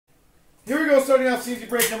Here we go, starting off CNC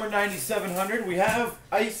break number 9700. We have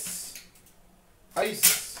Ice.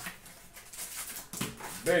 Ice.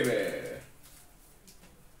 Baby.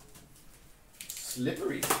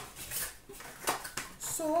 Slippery.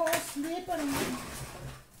 So slippery.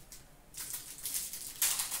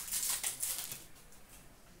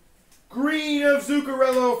 Green of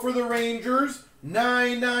Zuccarello for the Rangers.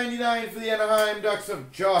 $9.99 for the Anaheim Ducks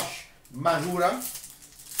of Josh Mahura.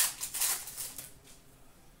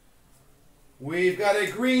 We've got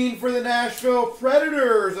a green for the Nashville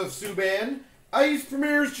Predators of Subban. Ice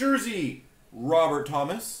Premier's jersey, Robert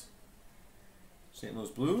Thomas. St. Louis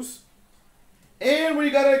Blues. And we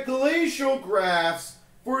got a Glacial Graphs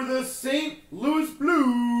for the St. Louis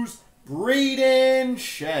Blues, Braden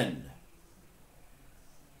Shen.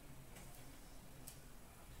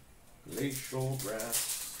 Glacial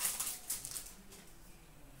Graphs.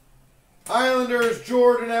 Islanders,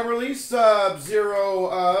 Jordan Eberle, Sub-Zero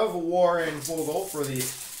of Warren Fogle for the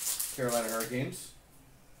Carolina Hurricanes.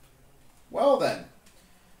 Well then,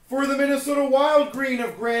 for the Minnesota Wild, green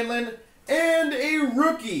of Granlund, and a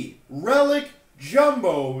rookie, Relic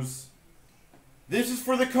Jumbos. This is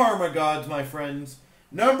for the Karma Gods, my friends.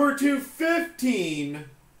 Number 215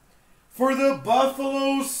 for the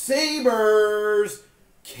Buffalo Sabres,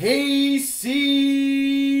 KC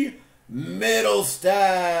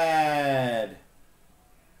Middlestad.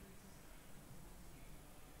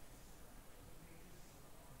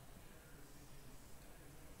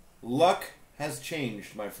 Luck has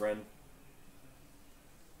changed, my friend.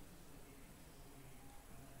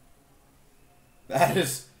 That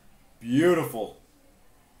is beautiful.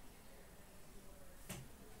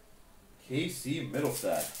 KC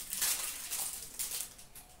Middlestad.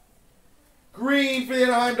 Green for the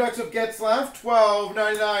Anaheim Ducks of Getzlaf.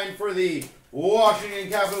 $12.99 for the Washington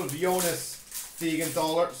Capitals, Jonas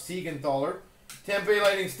Siegenthaler. Tampa Bay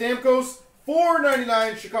Lightning Stamkos.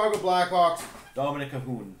 $4.99 Chicago Blackhawks, Dominic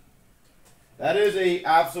Cahoon. That is a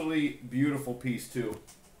absolutely beautiful piece too.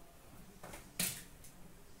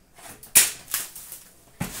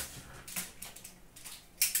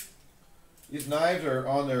 These knives are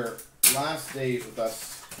on their last days with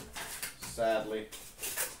us, sadly.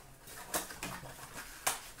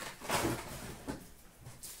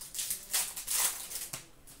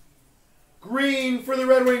 Green for the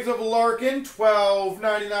Red Wings of Larkin,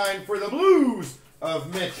 $12.99 for the Blues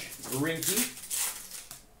of Mitch Rinke.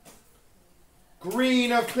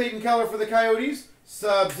 Green of Clayton Keller for the Coyotes,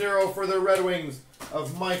 Sub-Zero for the Red Wings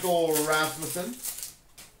of Michael Rasmussen.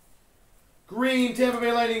 Green Tampa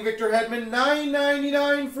Bay Lightning Victor Hedman,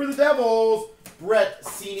 $9.99 for the Devils, Brett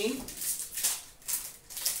Seney.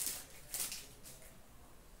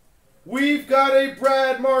 We've got a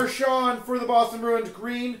Brad Marchand for the Boston Bruins,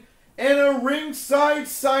 green, and a ringside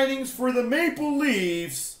signings for the Maple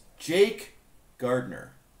Leafs, Jake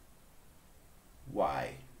Gardner.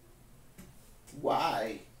 Why?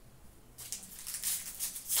 Why?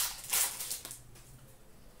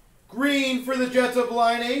 Green for the Jets of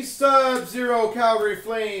Line A, Sub-Zero Calgary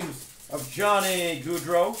Flames of Johnny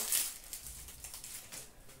Gaudreau.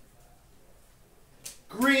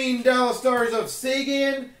 Green Dallas Stars of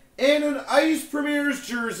Sagan, and an Ice Premier's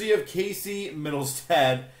jersey of KC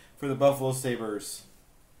Middlestad for the Buffalo Sabres.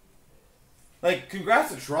 Like,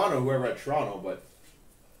 congrats to Toronto, whoever had Toronto, but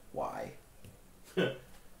why?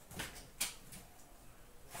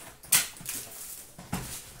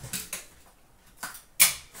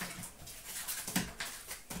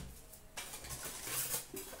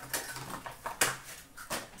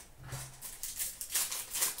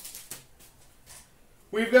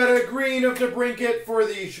 We've got a green of DeBrincat for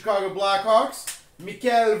the Chicago Blackhawks.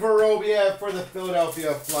 Mikhail Vorobiev for the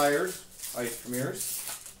Philadelphia Flyers. Ice Premiers.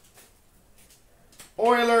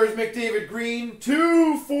 Oilers McDavid green.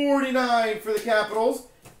 $2.49 for the Capitals.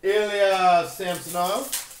 Ilya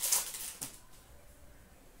Samsonov.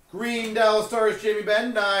 Green Dallas Stars Jamie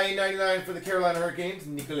Benn. $9.99 for the Carolina Hurricanes.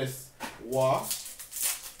 Nicholas Waugh.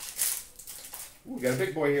 Ooh, we got a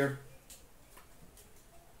big boy here.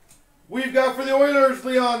 We've got for the Oilers,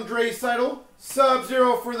 Leon Draisaitl.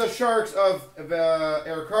 Sub-Zero for the Sharks of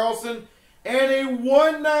Erik Karlsson. And a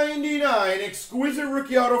 $1.99 exquisite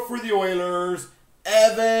rookie auto for the Oilers,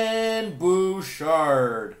 Evan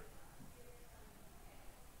Bouchard.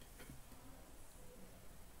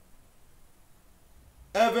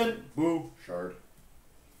 Evan Bouchard.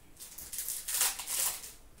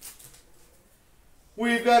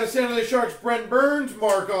 We've got a San Jose Sharks, Brent Burns.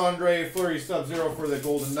 Marc-Andre Fleury Sub-Zero for the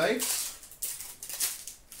Golden Knights.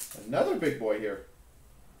 Another big boy here.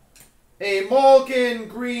 A Malkin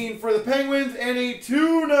green for the Penguins, and a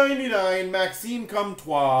 $2.99 Maxime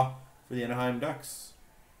Comtois for the Anaheim Ducks.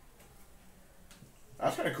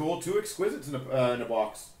 That's kind of cool. 2 exquisites in a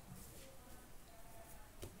box.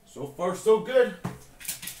 So far, so good.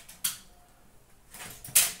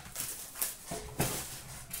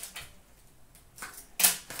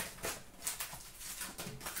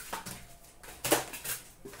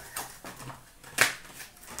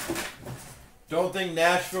 Don't think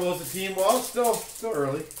Nashville is a team. Well, still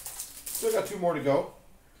early. Still got 2 more to go.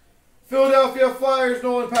 Philadelphia Flyers,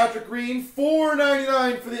 Nolan Patrick Green.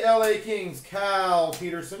 $4.99 for the LA Kings, Cal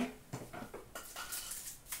Peterson.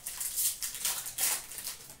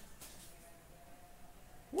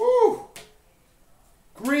 Woo!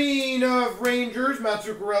 Green of Rangers,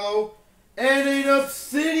 Mazzuccarello. And an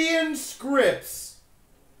Obsidian Scripts.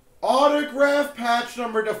 Autograph patch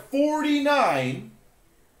number to 49.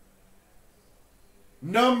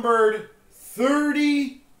 Numbered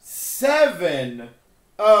 37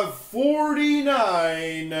 of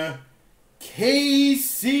 49.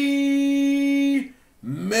 Casey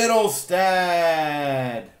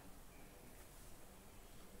Middlestad.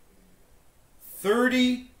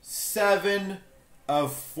 37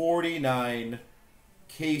 of 49.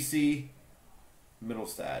 Casey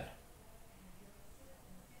Middlestad.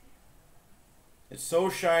 It's so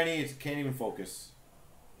shiny, it can't even focus.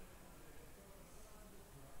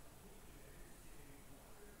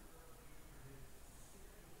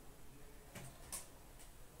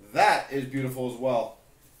 That is beautiful as well.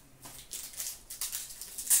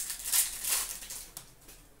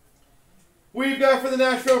 We've got for the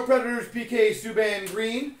Nashville Predators, PK Subban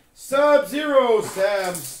Green. Sub-Zero,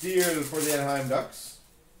 Sam Steele for the Anaheim Ducks.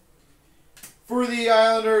 For the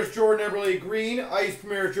Islanders, Jordan Eberle Green. Ice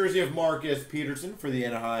Premier jersey of Marcus Peterson for the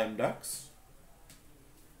Anaheim Ducks.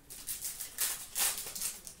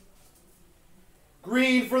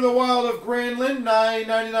 Green for the Wild of Granlund.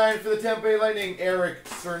 $9.99 for the Tampa Bay Lightning, Eric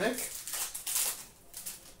Cernick.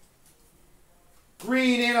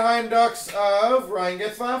 Green Anaheim Ducks of Ryan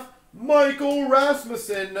Getzlaf. Michael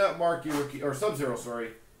Rasmussen, marquee rookie, or Sub-Zero,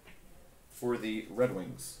 sorry, for the Red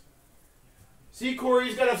Wings. See, Corey,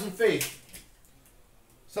 he's got to have some faith.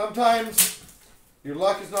 Sometimes your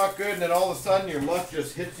luck is not good, and then all of a sudden your luck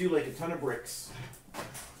just hits you like a ton of bricks.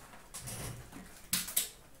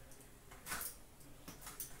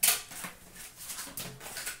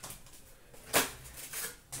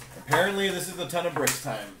 Apparently, this is a ton of bricks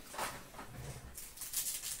time.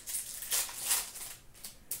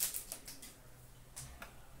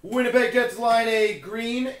 Winnipeg Jets line A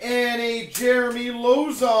green and a Jeremy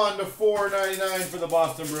Lauzon to $4.99 for the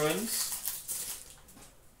Boston Bruins.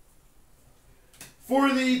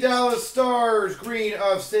 For the Dallas Stars, green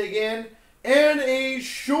of Sagan and a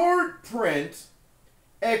short print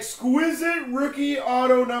exquisite rookie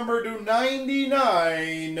auto number to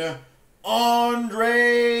 99,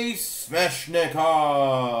 Andrei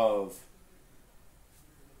Svechnikov.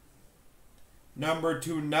 Number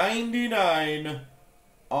 299.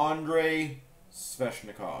 Andrei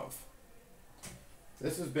Svechnikov.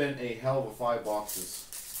 This has been a hell of a 5 boxes.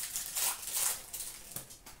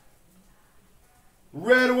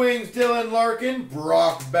 Red Wings, Dylan Larkin.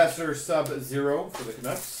 Brock Besser, Sub-Zero for the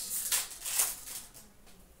Canucks.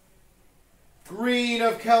 Green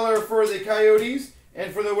of Keller for the Coyotes.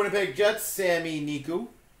 And for the Winnipeg Jets, Sammy Niku.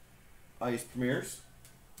 Ice Premiers.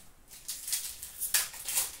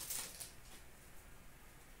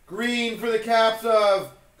 Green for the Caps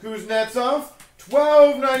of Kuznetsov.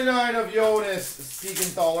 $12.99 of Jonas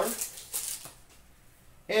Siegenthaler.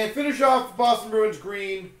 And finish off Boston Bruins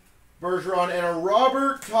green, Bergeron, and a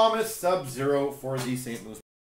Robert Thomas Sub-Zero for the St. Louis